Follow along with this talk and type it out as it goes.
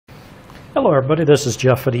Hello everybody, this is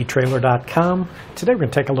Jeff at etrailer.com. Today we're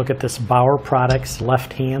going to take a look at this Bauer Products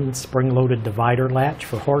left-hand spring-loaded divider latch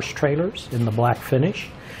for horse trailers in the black finish.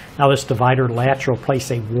 Now this divider latch will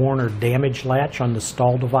replace a worn or damaged latch on the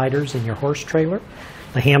stall dividers in your horse trailer.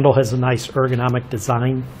 The handle has a nice ergonomic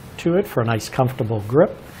design to it for a nice comfortable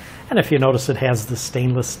grip. And if you notice, it has the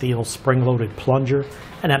stainless steel spring-loaded plunger,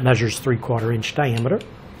 and that measures 3/4 inch diameter.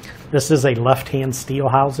 This is a left-hand steel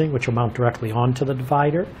housing which will mount directly onto the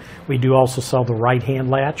divider. We do also sell the right-hand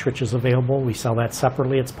latch, which is available. We sell that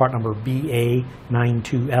separately. It's part number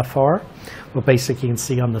BA92FR. Well, basically you can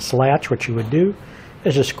see on this latch what you would do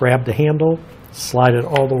is just grab the handle, slide it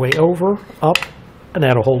all the way over, up, and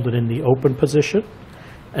that'll hold it in the open position.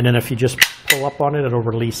 And then if you just pull up on it, it'll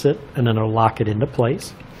release it, and then it'll lock it into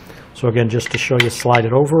place. So again, just to show you, slide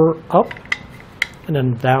it over, up, and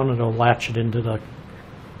then down, and it'll latch it into the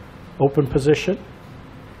open position.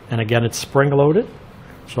 And again, it's spring loaded,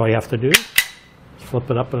 so all you have to do is flip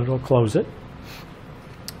it up and it'll close it.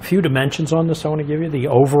 A few dimensions on this I want to give you. The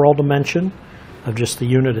overall dimension of just the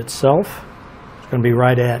unit itself is going to be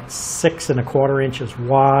right at 6 1/4 inches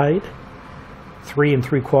wide, 3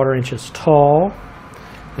 3/4 inches tall.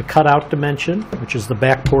 The cutout dimension, which is the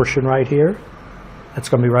back portion right here, that's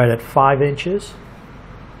going to be right at 5 inches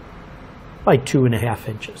by 2.5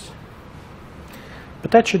 inches. But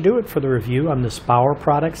that should do it for the review on this Bauer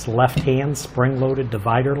Products left-hand spring-loaded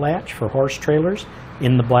divider latch for horse trailers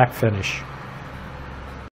in the black finish.